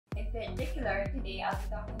In particular, today I'll be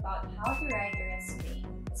talking about how to write a resume,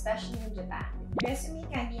 especially in Japan. The resume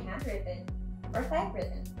can be handwritten or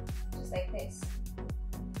typewritten, just like this.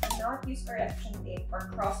 Do not use correction tape or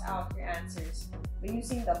cross out your answers by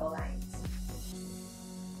using double lines.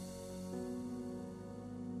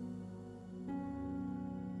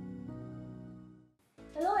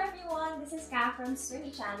 Hello everyone, this is Ka from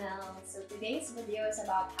Swimmy channel. So today's video is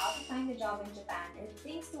about how to find a job in Japan and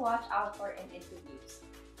things to watch out for in interviews.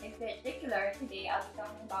 In particular, today I'll be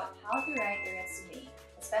talking about how to write a resume,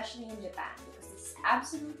 especially in Japan, because this is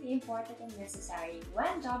absolutely important and necessary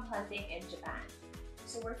when job hunting in Japan.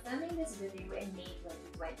 So we're filming this video in May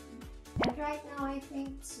 2020. And right now, I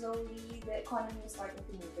think slowly the economy is starting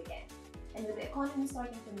to move again. And with the economy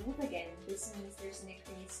starting to move again, this means there's an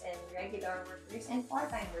increase in regular workers and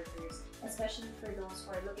part-time workers, especially for those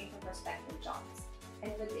who are looking for prospective jobs.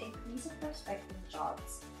 And with the increase of prospective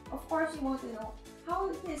jobs, of course you want to know how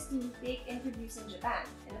it is to take interviews in Japan.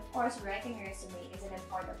 And of course, writing a resume is an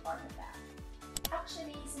important part of that.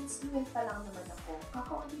 Actually, since student pa lang naman ako,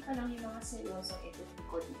 kakaunti pa lang yung mga seryosong interview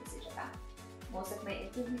ko dito sa Japan. Most of my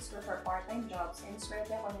interviews were for part-time jobs and swerte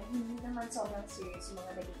ako na hindi naman sobrang serious yung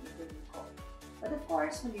mga naging interview ko. But of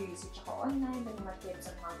course, mag-research ako online ng mga tips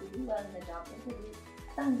on how to do well in a job interview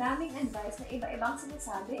at ang daming advice na iba-ibang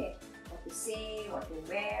sinasabi. What to say, what to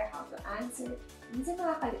wear, how to answer. Minsan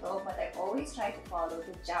nakakalito, but I always try to follow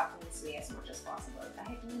the Japanese way as much as possible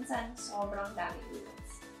kahit minsan sobrang daming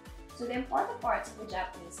rules. So the important parts of the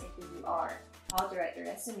Japanese interview are how to write a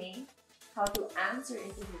resume, how to answer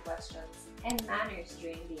interview questions, and manners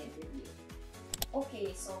during the interview.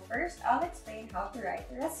 Okay, so first, I'll explain how to write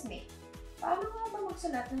a resume. Paano nga ba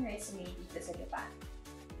magsulat ng resume dito sa Japan?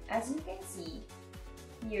 As you can see,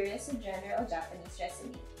 here is a general Japanese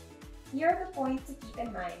resume. Here are the points to keep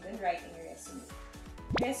in mind when writing a resume.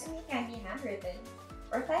 Resume can be handwritten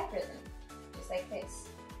or typewritten, just like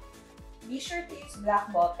this. Be sure to use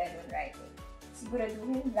black ballpen when writing.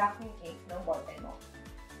 Siguraduhin black yung ink ng ballpen mo.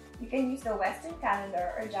 You can use the Western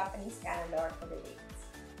calendar or Japanese calendar for the dates.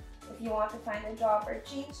 If you want to find a job or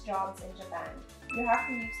change jobs in Japan, you have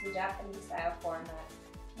to use the Japanese style format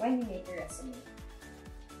when you make a resume.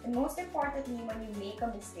 And most importantly, when you make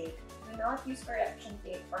a mistake, do not use correction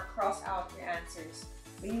tape or cross out your answers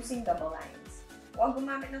by using double lines. Huwag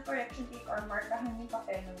gumamit ng correction tape or markahan yung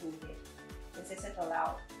papel ng guhit. This isn't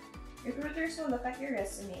allowed. Recruiters will look at your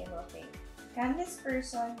resume and will think, can this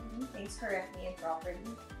person do things correctly and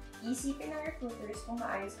properly? Isipin ng recruiters kung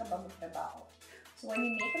maayos ka ba magtrabaho. So when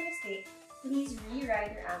you make a mistake, please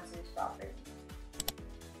rewrite your answers properly.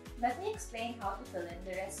 Let me explain how to fill in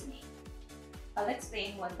the resume. I'll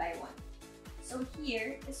explain one by one. So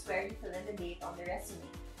here is where you fill in the date on the resume.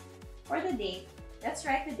 For the date, let's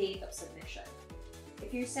write the date of submission.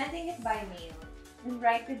 If you're sending it by mail, then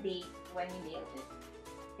write the date when you mailed it.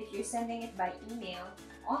 If you're sending it by email,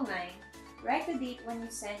 online, write the date when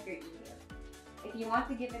you sent your email. If you want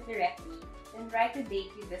to give it directly, then write the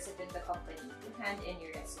date you visited the company to hand in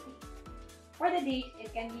your resume. For the date,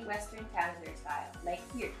 it can be Western calendar style, like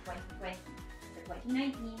here, 2020, or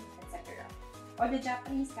 2019, etc. Or the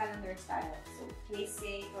Japanese calendar style, so please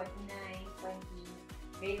say 29,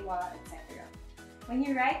 20, Reiwa, etc. When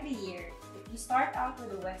you write the year, if you start out with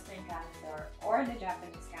the Western calendar or the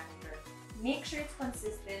Japanese calendar, make sure it's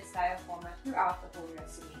consistent style format throughout the whole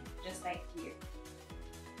resume, just like here.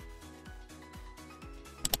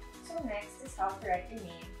 So next is how to write your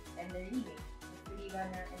name and the reading, the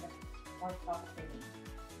furigana and the font top of the name.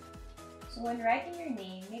 So when writing your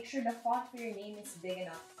name, make sure the font for your name is big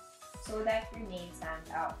enough so that your name stands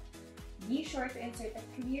out. Be sure to insert a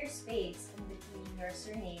clear space in between your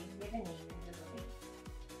surname, given name, and middle name.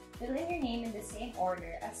 Fill in your name in the same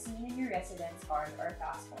order as seen in your residence card or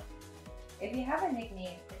passport. If you have a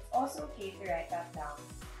nickname, it's also okay to write that down,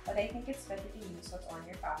 but I think it's better to use what's on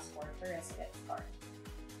your passport or residence card.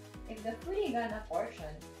 If the furigana portion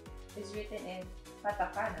is written in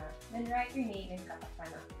katakana, then write your name in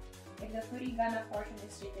katakana. If the furigana portion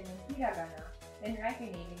is written in hiragana, then write your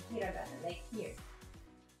name in hiragana, like here.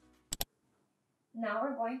 Now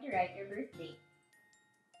we're going to write your birthday.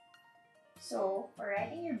 So, for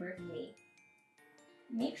writing your birthday,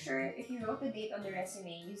 make sure if you wrote the date on the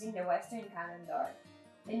resume using the Western calendar,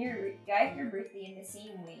 then you write your birthday in the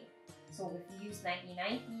same way. So if you use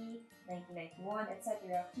 1990, 1991,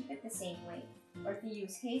 etc., keep it the same way. Or if you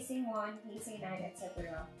use Heisei 1, Heisei 9,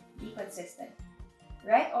 etc., be consistent.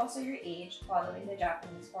 Write also your age following the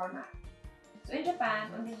Japanese format. So in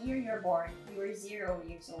Japan, on the year you're born, you were 0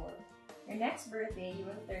 years old. Your next birthday, you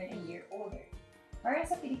will turn a year older. Parang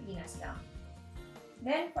sa Pilipinas lang.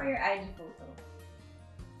 Then for your ID photo.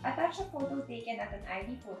 Attach a photo taken at an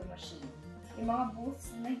ID photo machine, yung mga booths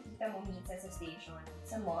na nakikita mo minsan sa station,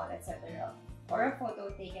 sa mall, etc. Or a photo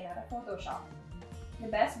taken at a photo shop. The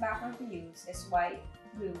best background to use is white,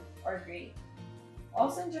 blue, or gray.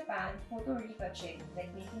 Also in Japan, photo retouching, like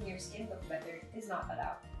making your skin look better, is not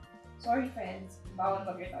allowed. Sorry friends, bawal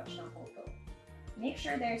mag-retouch ng photo. Make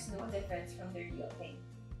sure there's no difference from the real thing.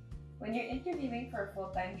 When you're interviewing for a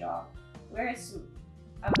full-time job, wear a suit.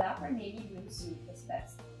 A black or navy blue suit is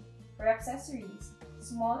best. For accessories,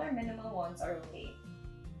 small or minimal ones are okay.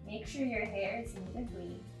 Make sure your hair is neat and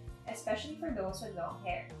clean, especially for those with long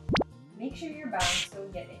hair. Make sure your bangs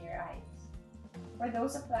don't get in your eyes. For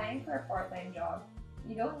those applying for a part-time job,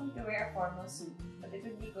 you don't need to wear a formal suit, but it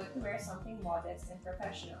would be good to wear something modest and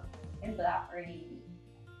professional, in black or navy.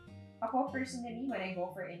 Ako personally, when I go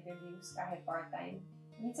for interviews kahit part-time,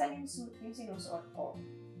 minsan yung suit yung sinusuot ko.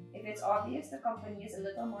 If it's obvious the company is a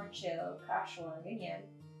little more chill, casual, ganyan,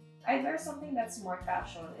 I'd wear something that's more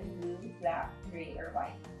casual in blue, black, gray, or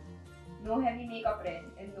white. No heavy makeup rin,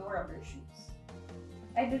 and no rubber shoes.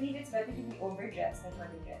 I believe it's better to be overdressed than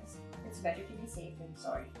underdressed. It's better to be safe than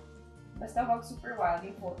sorry. Basta wag super wild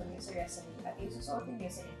yung photo niyo sa resume at yung susuotin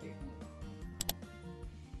niyo sa interview.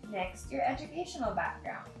 Next, your educational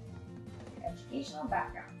background.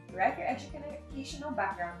 Write your educational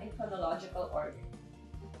background in chronological order.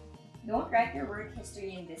 Don't write your work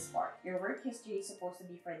history in this part. Your work history is supposed to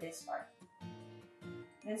be for this part.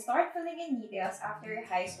 Then start filling in details after your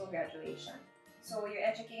high school graduation. So your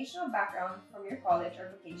educational background from your college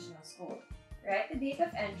or vocational school. Write the date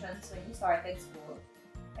of entrance when you started school,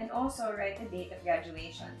 and also write the date of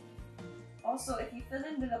graduation. Also, if you fill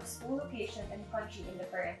in the school location and country in the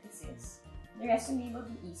parentheses, the resume will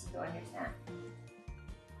be easy to understand.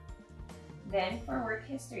 Then, for work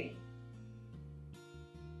history,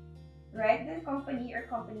 write the company or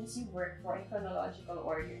companies you work for in chronological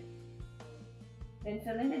order. Then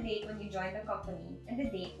fill in the date when you joined the company and the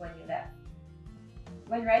date when you left.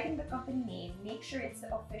 When writing the company name, make sure it's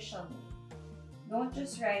the official name. Don't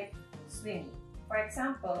just write Swimmy. For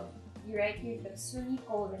example, you write here the Swimmy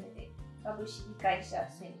Co. Limited, Kabushiki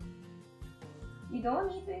Kaisha Swimmy. You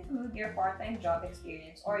don't need to include your part-time job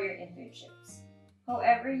experience or your internships.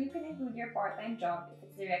 However, you can include your part-time job if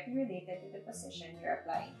it's directly related to the position you're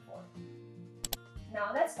applying for.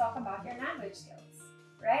 Now let's talk about your language skills.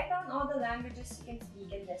 Write down all the languages you can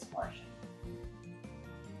speak in this portion.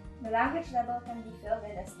 The language level can be filled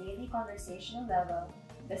in as daily conversational level,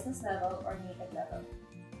 business level, or native level.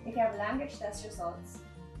 If you have language test results,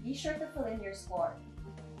 be sure to fill in your score.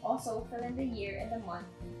 Also, fill in the year and the month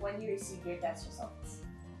when you receive your test results.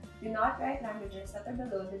 Do not write languages that are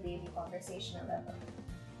below the daily conversational level.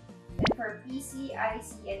 And for PC,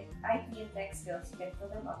 IC, and IT and tech skills, you can fill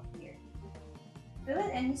them up here. Fill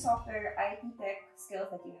in any software IT tech skills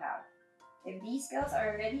that you have. If these skills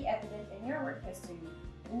are already evident in your work history,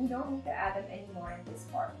 then you don't need to add them anymore in this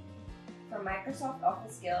part. For Microsoft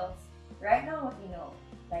Office skills, write down what you know,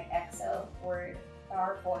 like Excel, Word,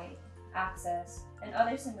 PowerPoint, Access, and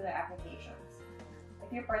other similar applications.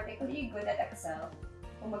 If you're particularly good at Excel,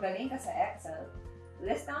 kung magaling ka sa Excel,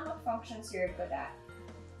 list down what functions you're good at.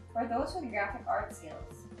 For those with graphic art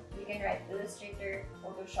skills, you can write Illustrator,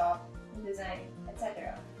 Photoshop, InDesign,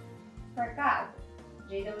 etc. For CAD,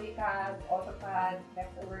 JWCAD, AutoCAD,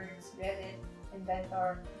 Vectorworks, Revit,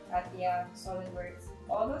 Inventor, CATIA, SolidWorks,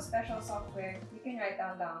 all those special software you can write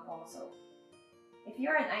down also. If you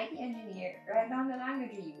are an IT engineer, write down the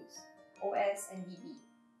language you use, OS and DB.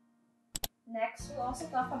 Next, we'll also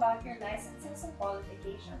talk about your licenses and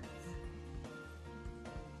qualifications.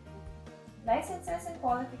 Licenses and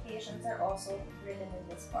qualifications are also written in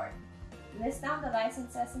this part. List down the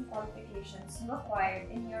licenses and qualifications you acquired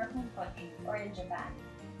in your home country or in Japan.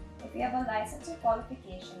 If you have a license or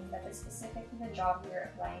qualification that is specific to the job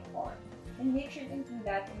you're applying for, then make sure to include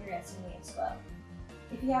that in your resume as well.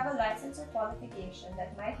 If you have a license or qualification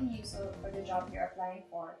that might be useful for the job you're applying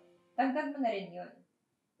for, dagdag mo na rin yun.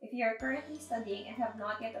 If you are currently studying and have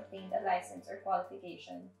not yet obtained a license or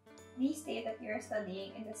qualification, please state that you are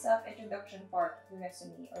studying in the self-introduction part of the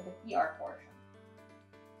resume or the PR portion.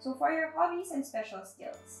 So for your hobbies and special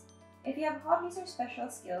skills, if you have hobbies or special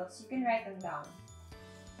skills, you can write them down.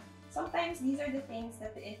 Sometimes these are the things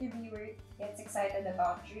that the interviewer gets excited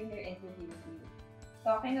about during their interview with you.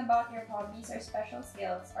 Talking about your hobbies or special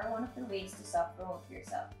skills are one of the ways to self-promote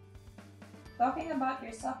yourself. Talking about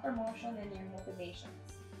your self-promotion and your motivations.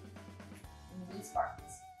 In these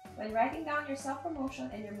parts. When writing down your self-promotion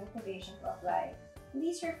and your motivation to apply,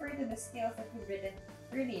 please refer to the skills that you've written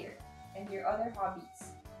earlier and your other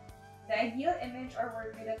hobbies. the ideal image or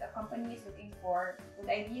worker that a company is looking for would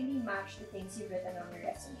ideally match the things you've written on your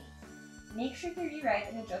resume. Make sure to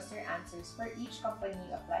rewrite and adjust your answers for each company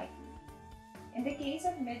you apply to. In the case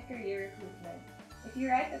of mid-career recruitment, if you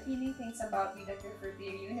write appealing things about you that refer to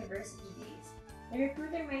your university days, the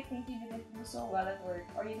recruiter might think you didn't do so well at work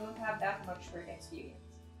or you don't have that much work experience.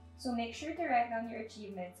 So make sure to write down your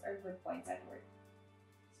achievements or good points at work,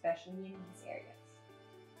 especially in these areas.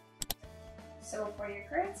 So for your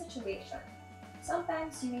current situation,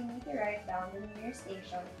 sometimes you may need to write down the nearest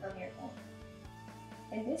station from your home.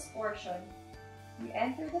 In this portion, you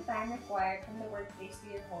enter the time required from the workplace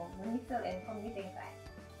to your home when you fill in commuting time.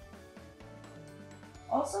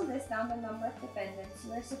 Also list down the number of dependents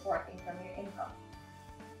you are supporting from your income.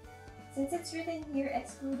 Since it's written here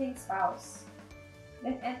excluding spouse,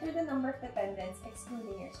 then enter the number of dependents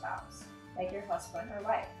excluding your spouse, like your husband or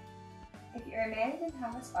wife. If you are married and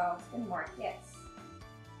have a spouse, then mark yes.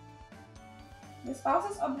 The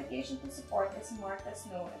spouse's obligation to support is marked as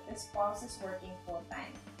no if the spouse is working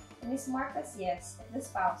full-time, and is marked as yes if the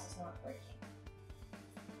spouse is not working.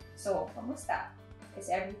 So, kamusta? Is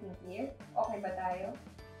everything clear? Okay ba tayo?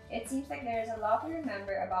 It seems like there is a lot to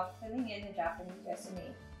remember about filling in a Japanese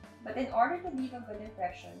resume, but in order to leave a good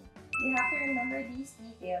impression, you have to remember these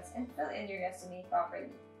details and fill in your resume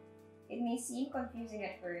properly. It may seem confusing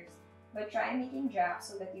at first, but try making drafts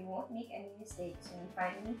so that you won't make any mistakes when you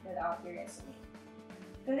finally fill out your resume.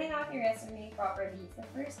 Filling out your resume properly is the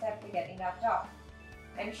first step to getting that job.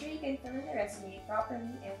 I'm sure you can fill in the resume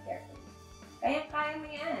properly and carefully. Kaya-kaya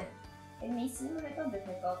mo yan! It may seem a little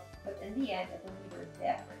difficult, but in the end, it will be worth the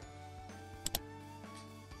effort.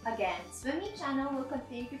 Again, Swimmy channel will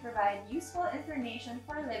continue to provide useful information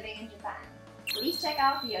for living in Japan. Please check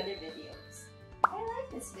out the other videos. I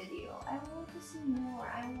like this video. I want to see more.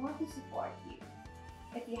 I want to support you.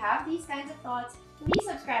 If you have these kinds of thoughts, please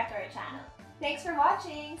subscribe to our channel. Thanks for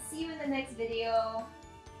watching. See you in the next video.